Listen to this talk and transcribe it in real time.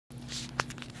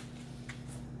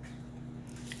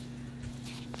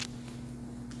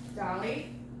Dolly,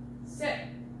 sit.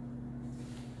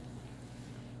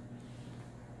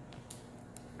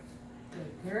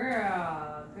 Good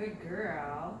girl. Good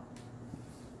girl.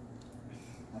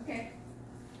 Okay.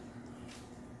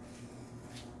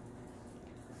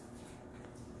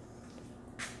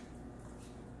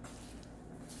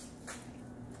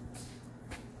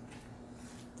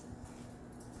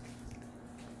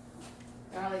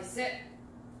 Dolly, sit.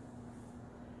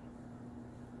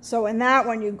 So in that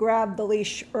one, you grabbed the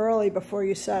leash early before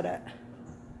you set it.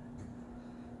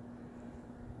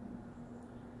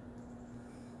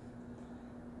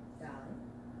 Dolly.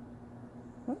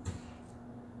 Huh?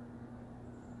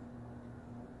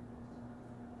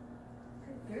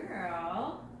 Good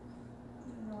girl.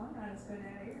 No, I'm not as good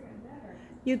at it. You're getting better.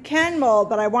 You can mold,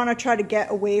 but I want to try to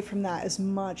get away from that as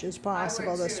much as possible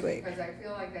I would this too, week. because I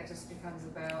feel like that just becomes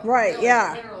about Right, really,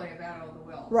 yeah. literally a battle of the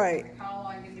will. Right. Like how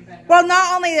long can you bend Well, over?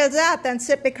 not only is that, then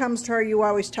sit becomes her you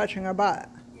always touching her butt.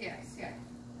 Yes, yeah.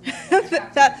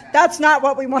 That's not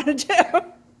what we want to do. Yeah. I want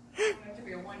it to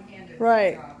be a one-handed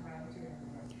Right. job, not a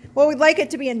two-handed. Well, we'd like it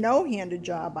to be a no-handed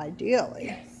job,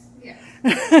 ideally. Yes,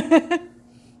 yes.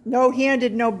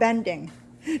 No-handed, no bending.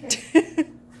 Okay.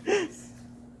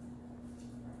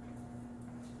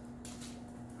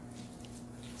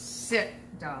 Sit,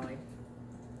 Dolly.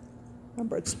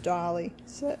 Remember, it's Dolly.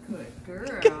 Sit.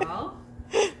 Good girl.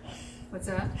 What's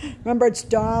that? Remember, it's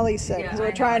Dolly sit, Yeah, because I we're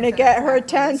know, trying I to said get it her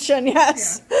backwards. attention,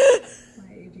 yes. My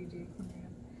ADD coming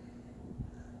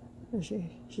in.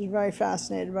 She's very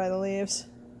fascinated by the leaves.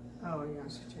 Oh, yeah,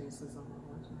 she chases them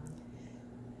all the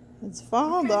time. It's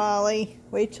fall, Okay. Dolly.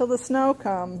 Wait till the snow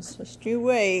comes. Just you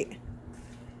wait.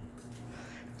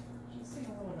 Just sing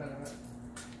a little bit of it.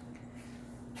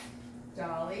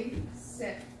 Dolly,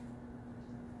 sit.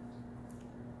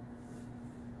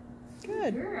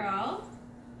 Good. Girl.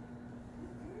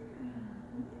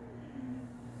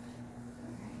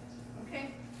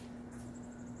 Okay.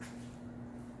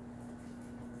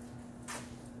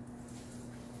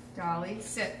 Dolly,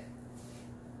 sit.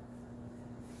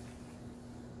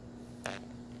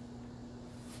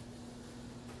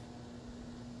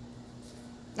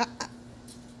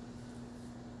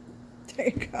 There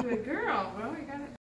you go. Good girl. Well, we got it.